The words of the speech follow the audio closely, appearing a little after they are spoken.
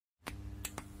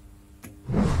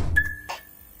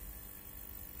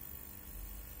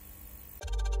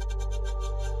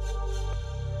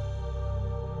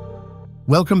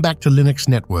Welcome back to Linux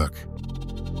Network.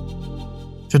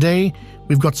 Today,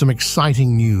 we've got some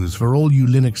exciting news for all you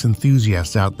Linux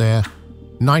enthusiasts out there.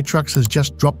 Nitrux has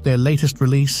just dropped their latest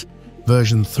release,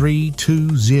 version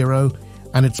 3.2.0,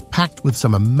 and it's packed with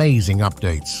some amazing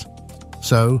updates.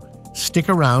 So, stick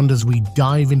around as we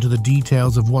dive into the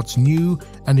details of what's new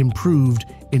and improved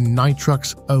in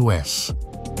Nitrux OS.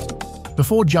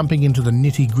 Before jumping into the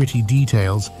nitty-gritty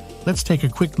details, let's take a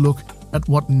quick look at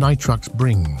what Nitrux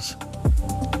brings.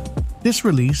 This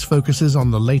release focuses on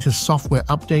the latest software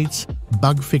updates,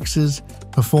 bug fixes,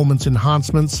 performance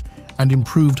enhancements, and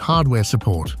improved hardware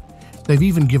support. They've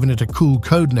even given it a cool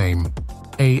code name,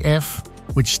 AF,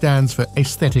 which stands for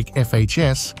Aesthetic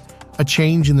FHS, a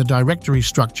change in the directory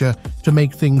structure to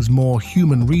make things more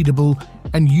human-readable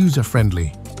and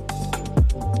user-friendly.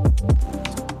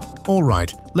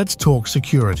 Alright, let's talk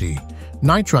security.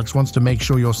 Nitrux wants to make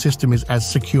sure your system is as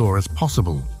secure as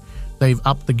possible. They've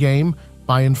upped the game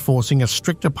by enforcing a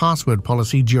stricter password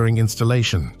policy during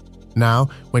installation. Now,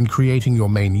 when creating your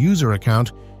main user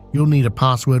account, you'll need a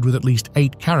password with at least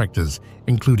 8 characters,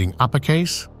 including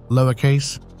uppercase,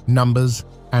 lowercase, numbers,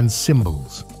 and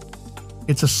symbols.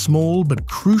 It's a small but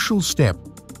crucial step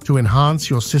to enhance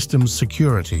your system's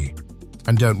security.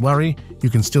 And don't worry, you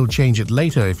can still change it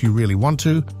later if you really want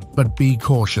to, but be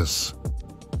cautious.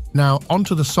 Now,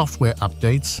 onto the software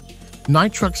updates.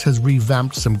 Nitrux has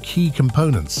revamped some key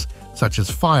components, such as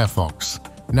Firefox,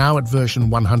 now at version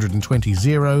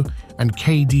 120.0, and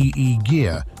KDE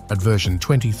Gear at version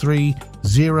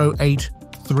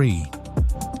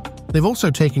 23.083. They've also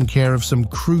taken care of some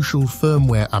crucial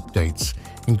firmware updates,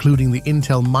 including the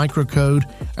Intel microcode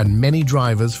and many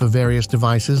drivers for various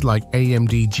devices like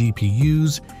AMD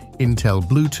GPUs, Intel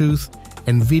Bluetooth,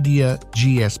 NVIDIA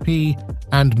GSP,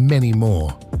 and many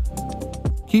more.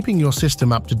 Keeping your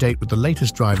system up to date with the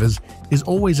latest drivers is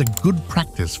always a good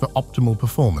practice for optimal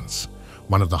performance.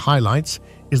 One of the highlights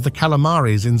is the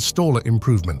Calamares installer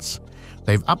improvements.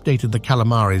 They've updated the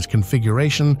Calamares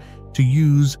configuration to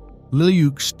use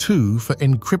Linux 2 for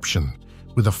encryption,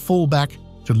 with a fallback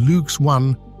to Linux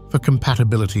 1 for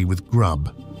compatibility with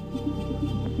Grub.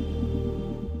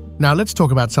 Now let's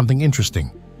talk about something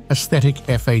interesting: Aesthetic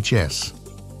FHS.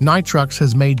 Nitrux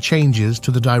has made changes to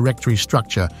the directory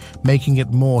structure, making it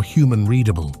more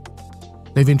human-readable.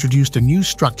 They've introduced a new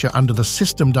structure under the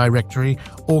system directory,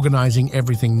 organizing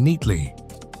everything neatly.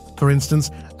 For instance,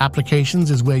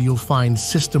 applications is where you'll find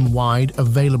system-wide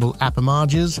available app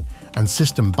images, and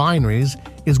system binaries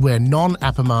is where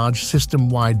non-app-image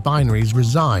system-wide binaries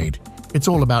reside. It's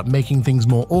all about making things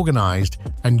more organized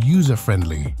and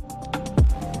user-friendly.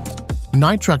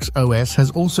 Nitrux OS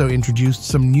has also introduced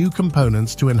some new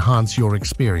components to enhance your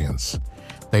experience.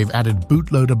 They've added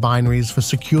bootloader binaries for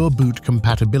secure boot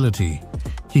compatibility.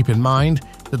 Keep in mind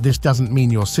that this doesn't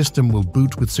mean your system will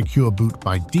boot with Secure Boot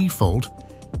by default,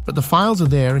 but the files are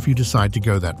there if you decide to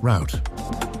go that route.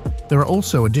 There are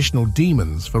also additional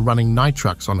daemons for running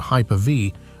Nitrux on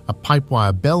Hyper-V, a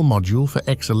Pipewire Bell module for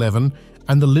X11,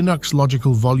 and the Linux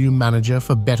Logical Volume Manager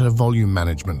for better volume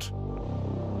management.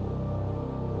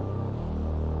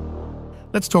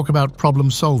 Let's talk about problem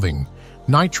solving.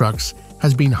 Nitrux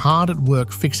has been hard at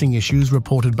work fixing issues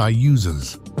reported by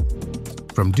users.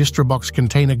 From DistroBox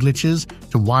container glitches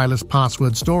to wireless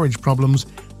password storage problems,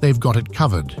 they've got it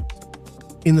covered.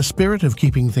 In the spirit of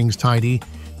keeping things tidy,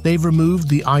 they've removed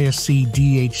the ISC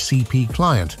DHCP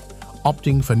client,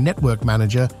 opting for Network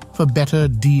Manager for better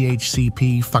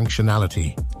DHCP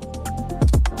functionality.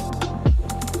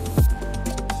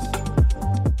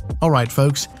 Alright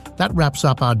folks, that wraps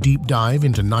up our deep dive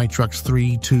into Nitrux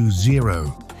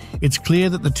 3.2.0. It's clear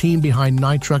that the team behind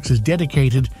Nitrux is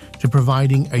dedicated to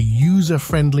providing a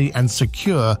user-friendly and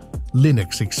secure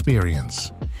Linux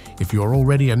experience. If you're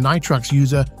already a Nitrux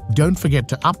user, don't forget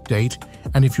to update,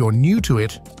 and if you're new to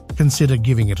it, consider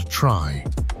giving it a try.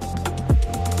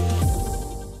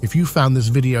 If you found this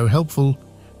video helpful,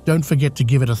 don't forget to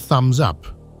give it a thumbs up,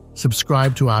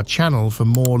 subscribe to our channel for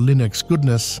more Linux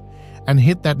goodness, and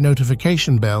hit that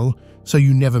notification bell so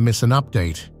you never miss an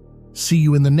update. See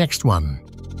you in the next one.